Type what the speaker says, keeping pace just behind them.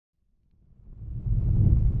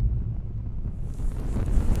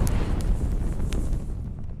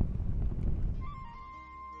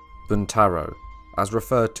Buntaro, as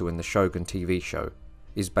referred to in the Shogun TV show,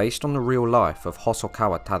 is based on the real life of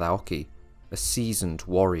Hosokawa Tadaoki, a seasoned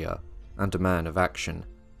warrior and a man of action.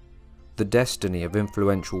 The destiny of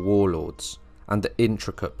influential warlords and the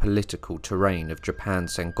intricate political terrain of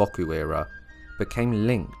Japan's Sengoku era became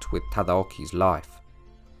linked with Tadaoki's life.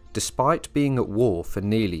 Despite being at war for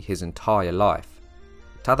nearly his entire life,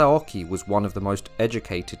 Tadaoki was one of the most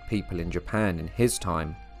educated people in Japan in his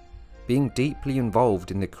time. Being deeply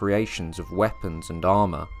involved in the creations of weapons and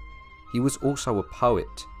armour, he was also a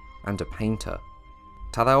poet and a painter.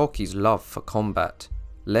 Tadaoki's love for combat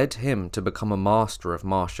led him to become a master of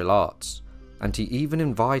martial arts, and he even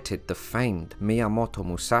invited the famed Miyamoto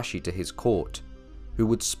Musashi to his court, who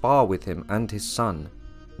would spar with him and his son,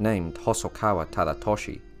 named Hosokawa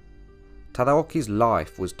Tadatoshi. Tadaoki's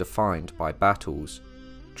life was defined by battles,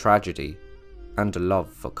 tragedy, and a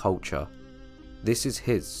love for culture. This is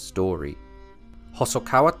his story.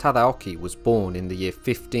 Hosokawa Tadaoki was born in the year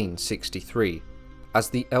 1563 as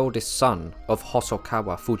the eldest son of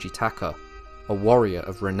Hosokawa Fujitaka, a warrior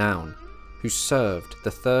of renown who served the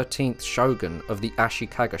 13th shogun of the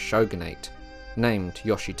Ashikaga shogunate, named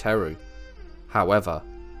Yoshiteru. However,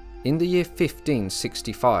 in the year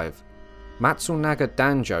 1565, Matsunaga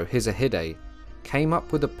Danjo Hisahide came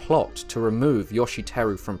up with a plot to remove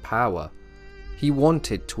Yoshiteru from power. He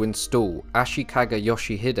wanted to install Ashikaga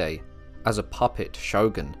Yoshihide as a puppet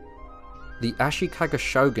shogun. The Ashikaga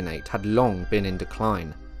shogunate had long been in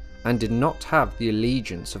decline, and did not have the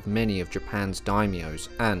allegiance of many of Japan's daimyos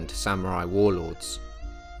and samurai warlords.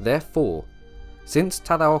 Therefore, since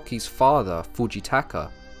Tadaoki's father Fujitaka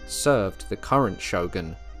served the current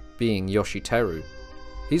shogun, being Yoshiteru,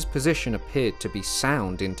 his position appeared to be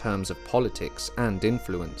sound in terms of politics and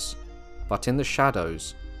influence, but in the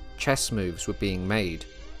shadows, chess moves were being made,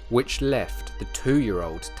 which left the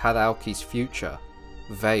 2-year-old Tadaoki's future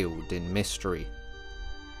veiled in mystery.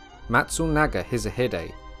 Matsunaga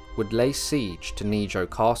Hisahide would lay siege to Nijo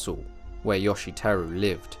Castle, where Yoshiteru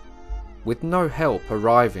lived. With no help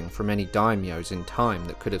arriving from any daimyos in time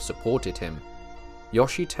that could have supported him,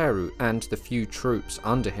 Yoshiteru and the few troops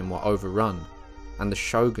under him were overrun, and the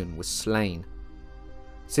shogun was slain.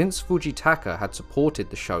 Since Fujitaka had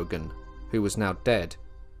supported the shogun, who was now dead,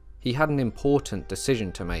 he had an important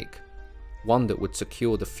decision to make, one that would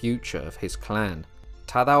secure the future of his clan.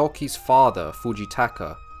 Tadaoki's father,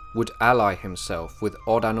 Fujitaka, would ally himself with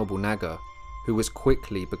Oda Nobunaga, who was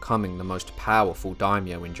quickly becoming the most powerful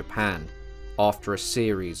daimyo in Japan after a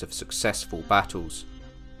series of successful battles.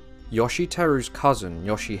 Yoshiteru's cousin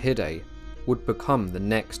Yoshihide would become the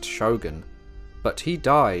next shogun, but he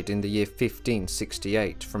died in the year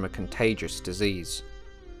 1568 from a contagious disease.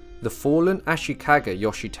 The fallen Ashikaga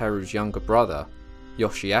Yoshiteru's younger brother,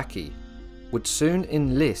 Yoshiaki, would soon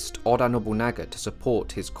enlist Oda Nobunaga to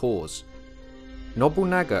support his cause.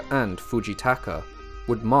 Nobunaga and Fujitaka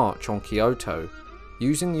would march on Kyoto,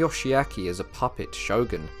 using Yoshiaki as a puppet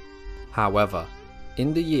shogun. However,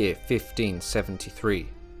 in the year 1573,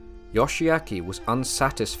 Yoshiaki was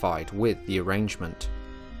unsatisfied with the arrangement.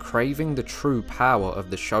 Craving the true power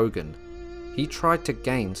of the shogun, he tried to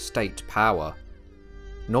gain state power.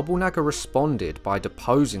 Nobunaga responded by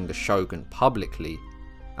deposing the shogun publicly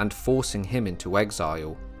and forcing him into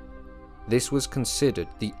exile. This was considered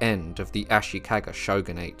the end of the Ashikaga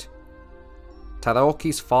shogunate.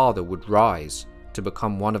 Tadaoki's father would rise to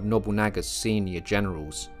become one of Nobunaga's senior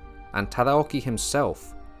generals, and Tadaoki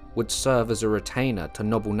himself would serve as a retainer to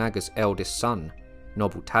Nobunaga's eldest son,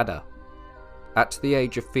 Nobutada. At the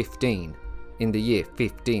age of 15, in the year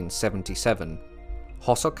 1577,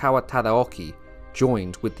 Hosokawa Tadaoki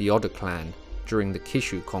joined with the Oda clan during the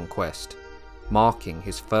Kishu conquest, marking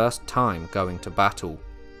his first time going to battle.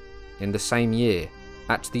 In the same year,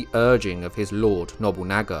 at the urging of his lord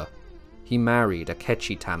Nobunaga, he married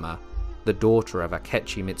Akechi Tama, the daughter of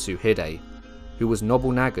Akechi Mitsuhide, who was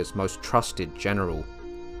Nobunaga's most trusted general.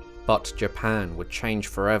 But Japan would change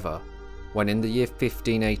forever when in the year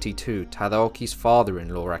 1582 Tadaoki's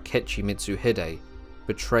father-in-law Akechi Mitsuhide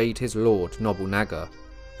betrayed his lord Nobunaga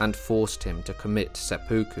and forced him to commit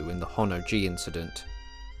seppuku in the Honnō-ji incident.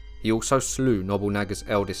 He also slew Nobunaga's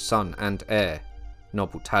eldest son and heir,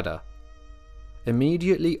 Nobutada.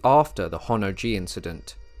 Immediately after the Honnō-ji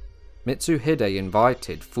incident, Mitsuhide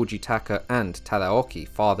invited Fujitaka and Tadaoki,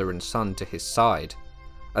 father and son, to his side,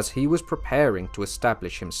 as he was preparing to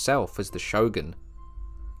establish himself as the shogun.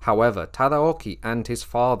 However, Tadaoki and his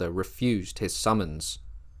father refused his summons.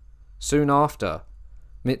 Soon after,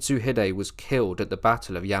 Mitsuhide was killed at the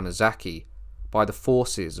Battle of Yamazaki by the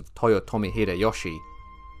forces of Toyotomi Hideyoshi.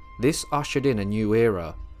 This ushered in a new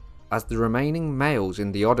era, as the remaining males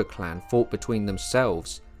in the Oda clan fought between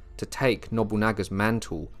themselves to take Nobunaga's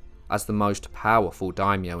mantle as the most powerful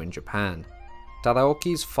daimyo in Japan.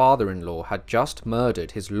 Tadaoki's father-in-law had just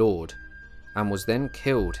murdered his lord and was then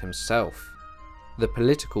killed himself. The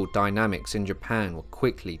political dynamics in Japan were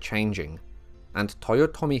quickly changing, and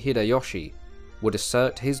Toyotomi Hideyoshi would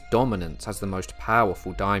assert his dominance as the most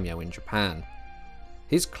powerful daimyo in Japan.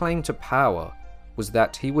 His claim to power was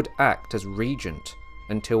that he would act as regent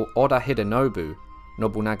until Oda Hidenobu,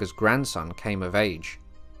 Nobunaga's grandson, came of age.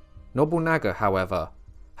 Nobunaga, however,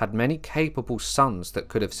 had many capable sons that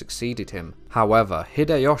could have succeeded him. However,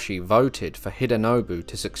 Hideyoshi voted for Hidenobu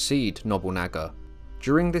to succeed Nobunaga.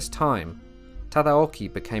 During this time,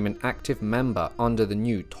 Tadaoki became an active member under the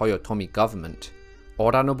new Toyotomi government.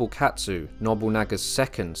 Oda Nobukatsu, Nobunaga's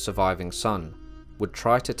second surviving son, would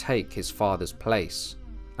try to take his father's place,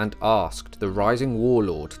 and asked the rising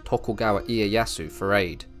warlord Tokugawa Ieyasu for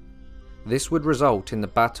aid. This would result in the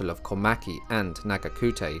Battle of Komaki and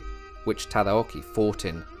Nagakute, which Tadaoki fought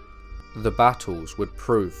in. The battles would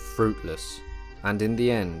prove fruitless, and in the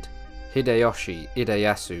end, Hideyoshi,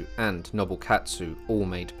 Ieyasu and Nobukatsu all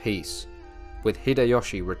made peace, with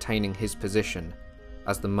Hideyoshi retaining his position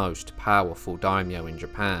as the most powerful daimyo in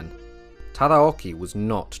Japan. Tadaoki was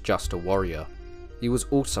not just a warrior, he was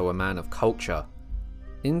also a man of culture.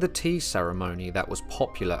 In the tea ceremony that was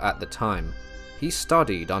popular at the time, he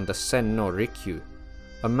studied under Sen no Rikyu,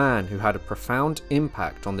 a man who had a profound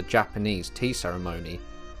impact on the Japanese tea ceremony.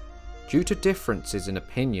 Due to differences in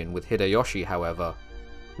opinion with Hideyoshi, however,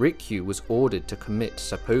 Rikyu was ordered to commit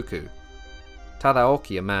seppuku.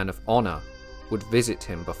 Tadaoki, a man of honour, would visit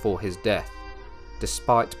him before his death,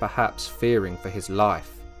 despite perhaps fearing for his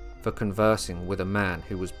life for conversing with a man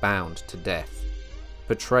who was bound to death,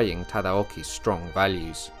 portraying Tadaoki's strong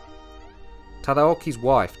values. Tadaoki's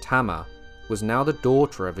wife, Tama, was now the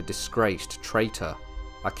daughter of a disgraced traitor,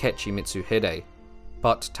 Akechi Mitsuhide,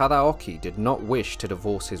 but Tadaoki did not wish to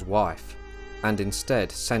divorce his wife, and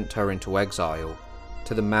instead sent her into exile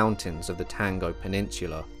to the mountains of the Tango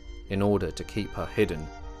Peninsula in order to keep her hidden.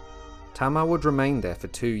 Tama would remain there for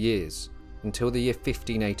 2 years, until the year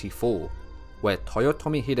 1584, where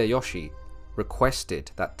Toyotomi Hideyoshi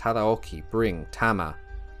requested that Tadaoki bring Tama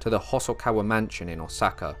to the Hosokawa mansion in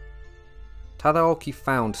Osaka. Tadaoki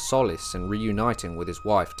found solace in reuniting with his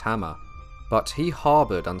wife Tama, but he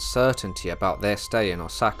harboured uncertainty about their stay in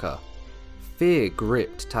Osaka. Fear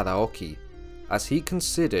gripped Tadaoki, as he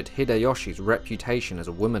considered Hideyoshi's reputation as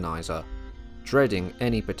a womanizer, dreading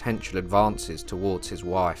any potential advances towards his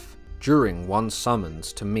wife. During one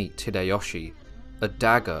summons to meet Hideyoshi, a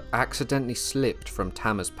dagger accidentally slipped from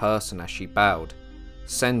Tama's person as she bowed,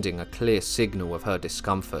 sending a clear signal of her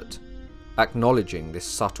discomfort. Acknowledging this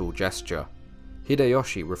subtle gesture,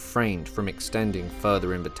 Hideyoshi refrained from extending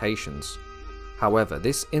further invitations. However,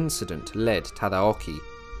 this incident led Tadaoki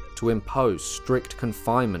to impose strict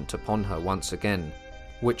confinement upon her once again,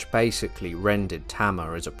 which basically rendered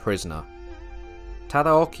Tama as a prisoner.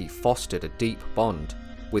 Tadaoki fostered a deep bond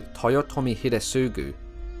with Toyotomi Hidesugu,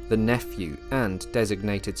 the nephew and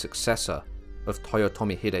designated successor of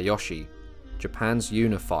Toyotomi Hideyoshi, Japan's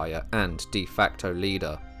unifier and de facto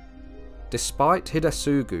leader. Despite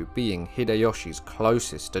Hidesugu being Hideyoshi's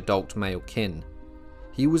closest adult male kin,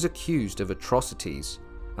 he was accused of atrocities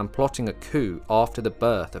and plotting a coup after the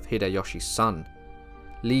birth of Hideyoshi's son,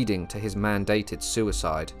 leading to his mandated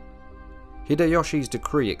suicide. Hideyoshi's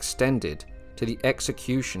decree extended to the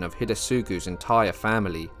execution of Hidesugu's entire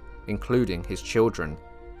family, including his children.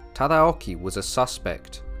 Tadaoki was a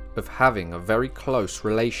suspect of having a very close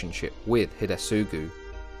relationship with Hidesugu,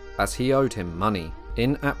 as he owed him money.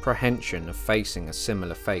 In apprehension of facing a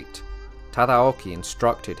similar fate, Tadaoki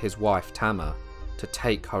instructed his wife Tama to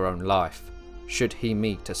take her own life, should he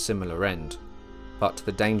meet a similar end, but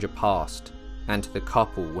the danger passed, and the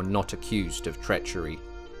couple were not accused of treachery.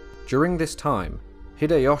 During this time,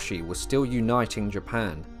 Hideyoshi was still uniting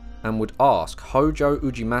Japan, and would ask Hojo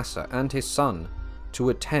Ujimasa and his son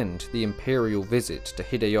to attend the imperial visit to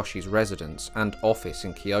Hideyoshi's residence and office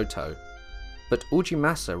in Kyoto, but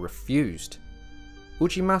Ujimasa refused.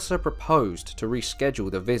 Ujimasa proposed to reschedule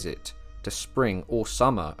the visit to spring or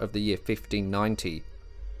summer of the year 1590,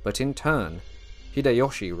 but in turn,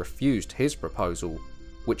 Hideyoshi refused his proposal,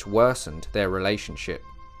 which worsened their relationship.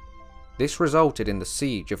 This resulted in the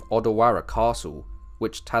siege of Odawara Castle,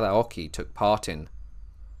 which Tadaoki took part in.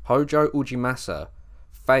 Hojo Ujimasa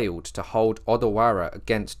failed to hold Odawara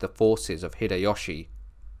against the forces of Hideyoshi,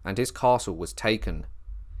 and his castle was taken.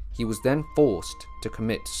 He was then forced to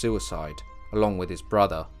commit suicide, along with his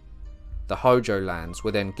brother. The Hojo lands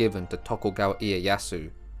were then given to Tokugawa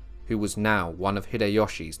Ieyasu, who was now one of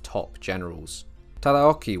Hideyoshi's top generals.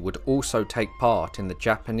 Tadaoki would also take part in the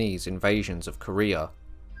Japanese invasions of Korea.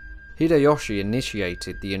 Hideyoshi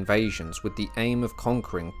initiated the invasions with the aim of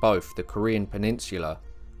conquering both the Korean peninsula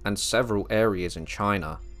and several areas in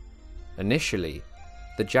China. Initially,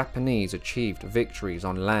 the Japanese achieved victories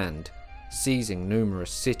on land, seizing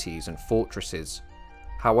numerous cities and fortresses.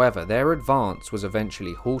 However, their advance was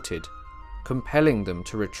eventually halted, compelling them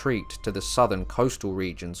to retreat to the southern coastal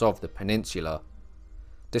regions of the peninsula.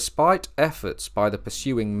 Despite efforts by the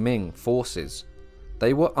pursuing Ming forces,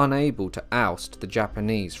 they were unable to oust the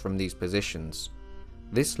Japanese from these positions.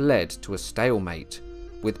 This led to a stalemate,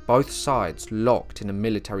 with both sides locked in a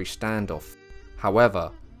military standoff.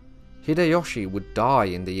 However, Hideyoshi would die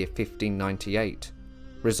in the year 1598,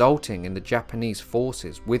 resulting in the Japanese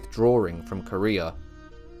forces withdrawing from Korea.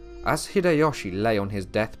 As Hideyoshi lay on his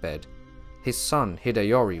deathbed, his son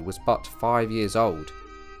Hideyori was but 5 years old.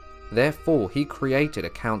 Therefore, he created a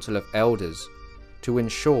council of elders to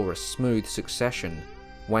ensure a smooth succession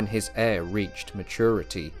when his heir reached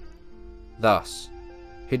maturity. Thus,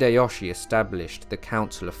 Hideyoshi established the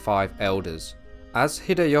Council of Five Elders. As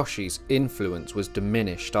Hideyoshi's influence was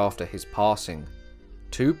diminished after his passing,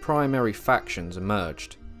 two primary factions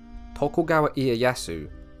emerged. Tokugawa Ieyasu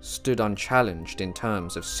stood unchallenged in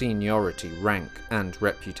terms of seniority, rank, and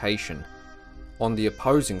reputation. On the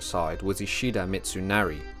opposing side was Ishida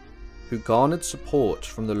Mitsunari, who garnered support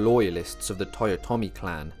from the loyalists of the Toyotomi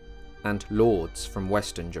clan and lords from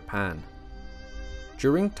western Japan.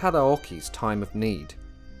 During Tadaoki's time of need,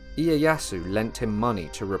 Ieyasu lent him money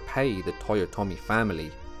to repay the Toyotomi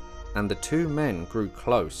family, and the two men grew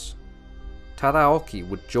close. Tadaoki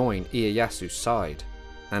would join Ieyasu's side,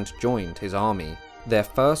 and joined his army. Their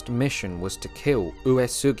first mission was to kill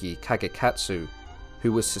Uesugi Kagekatsu,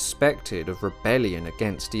 who was suspected of rebellion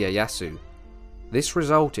against Ieyasu. This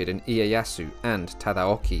resulted in Ieyasu and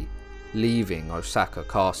Tadaoki leaving Osaka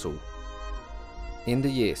Castle. In the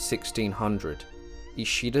year 1600,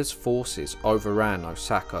 Ishida's forces overran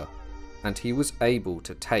Osaka, and he was able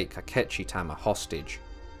to take Akechi-tama hostage.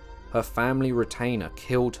 Her family retainer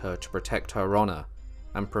killed her to protect her honor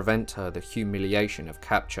and prevent her the humiliation of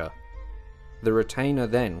capture. The retainer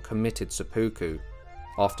then committed seppuku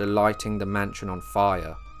after lighting the mansion on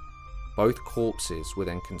fire. Both corpses were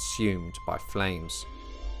then consumed by flames.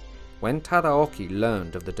 When Tadaoki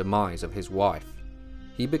learned of the demise of his wife,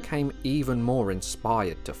 he became even more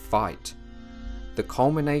inspired to fight. The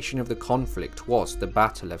culmination of the conflict was the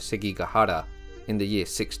Battle of Sekigahara in the year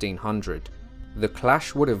 1600. The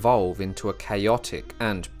clash would evolve into a chaotic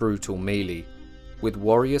and brutal melee, with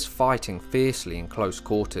warriors fighting fiercely in close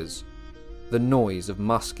quarters. The noise of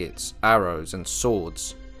muskets, arrows, and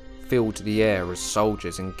swords filled the air as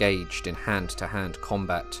soldiers engaged in hand-to-hand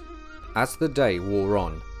combat. As the day wore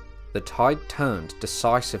on, the tide turned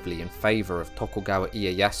decisively in favour of Tokugawa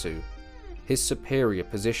Ieyasu. His superior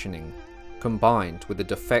positioning, combined with the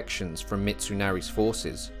defections from Mitsunari's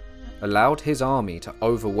forces, allowed his army to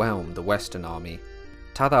overwhelm the Western army.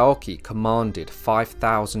 Tadaoki commanded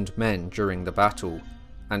 5,000 men during the battle,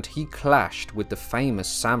 and he clashed with the famous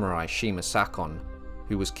samurai Shima Sakon,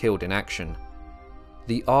 who was killed in action.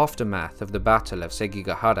 The aftermath of the Battle of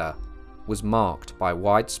Sekigahara was marked by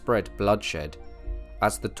widespread bloodshed,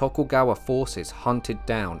 as the Tokugawa forces hunted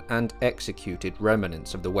down and executed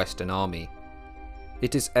remnants of the Western army.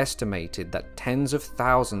 It is estimated that tens of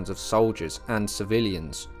thousands of soldiers and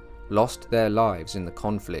civilians lost their lives in the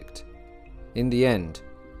conflict. In the end,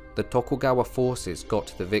 the Tokugawa forces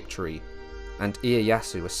got the victory, and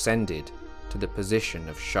Ieyasu ascended to the position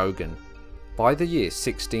of shogun. By the year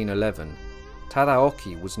 1611,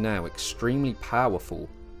 Tadaoki was now extremely powerful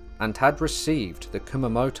and had received the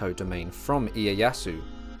Kumamoto domain from Ieyasu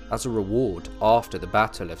as a reward after the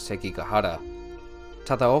Battle of Sekigahara.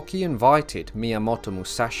 Tadaoki invited Miyamoto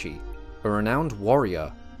Musashi, a renowned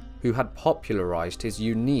warrior who had popularized his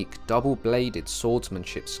unique double-bladed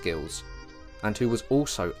swordsmanship skills, and who was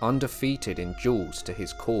also undefeated in duels, to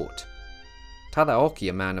his court. Tadaoki,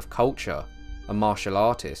 a man of culture, a martial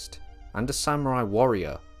artist, and a samurai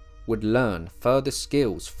warrior, would learn further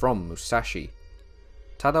skills from Musashi.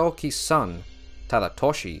 Tadaoki's son,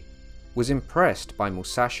 Tadatoshi, was impressed by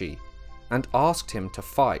Musashi and asked him to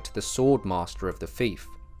fight the swordmaster of the fief.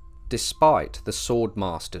 Despite the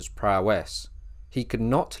swordmaster's prowess, he could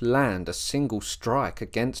not land a single strike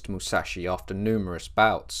against Musashi after numerous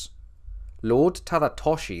bouts. Lord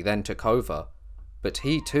Tadatoshi then took over, but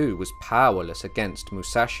he too was powerless against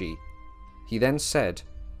Musashi. He then said,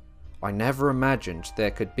 "I never imagined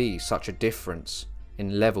there could be such a difference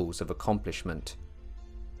in levels of accomplishment."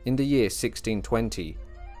 In the year 1620,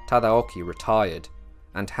 Tadaoki retired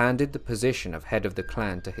and handed the position of head of the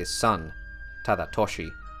clan to his son, Tadatoshi.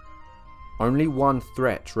 Only one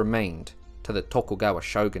threat remained to the Tokugawa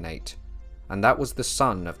shogunate, and that was the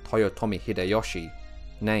son of Toyotomi Hideyoshi,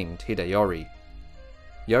 named Hideyori.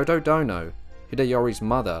 Yodo-dono, Hideyori's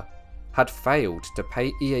mother, had failed to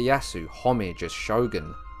pay Ieyasu homage as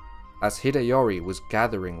shogun, as Hideyori was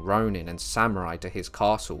gathering ronin and samurai to his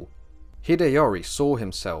castle. Hideyori saw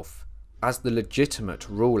himself as the legitimate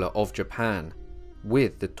ruler of Japan,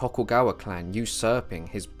 with the Tokugawa clan usurping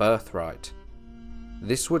his birthright.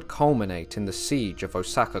 This would culminate in the siege of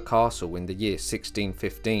Osaka Castle in the year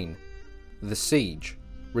 1615. The siege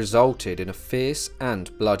resulted in a fierce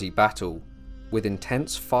and bloody battle, with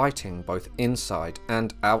intense fighting both inside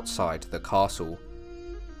and outside the castle.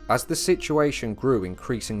 As the situation grew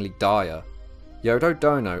increasingly dire,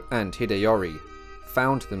 Yodo-dono and Hideyori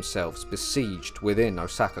found themselves besieged within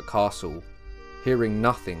Osaka Castle, hearing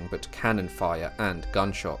nothing but cannon fire and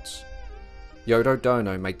gunshots.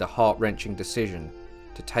 Yodo-dono made the heart-wrenching decision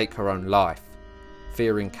to take her own life,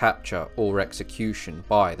 fearing capture or execution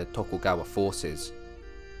by the Tokugawa forces.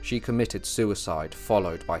 She committed suicide,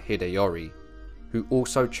 followed by Hideyori, who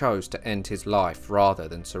also chose to end his life rather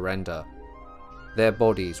than surrender. Their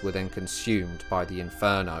bodies were then consumed by the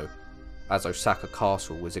inferno, as Osaka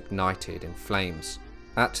Castle was ignited in flames.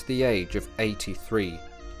 At the age of 83,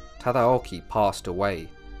 Tadaoki passed away.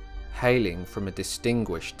 Hailing from a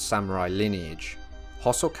distinguished samurai lineage,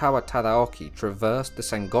 Hosokawa Tadaoki traversed the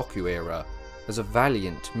Sengoku era as a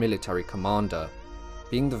valiant military commander,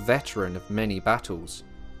 being the veteran of many battles.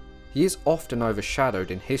 He is often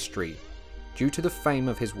overshadowed in history due to the fame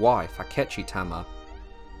of his wife Akechi Tama,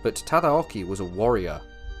 but Tadaoki was a warrior,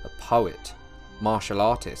 a poet, martial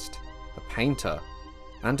artist, a painter,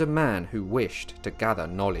 and a man who wished to gather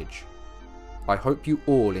knowledge. I hope you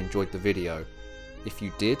all enjoyed the video. If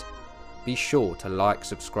you did, be sure to like,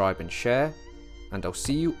 subscribe and share, and I'll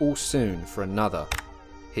see you all soon for another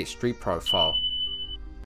History Profile.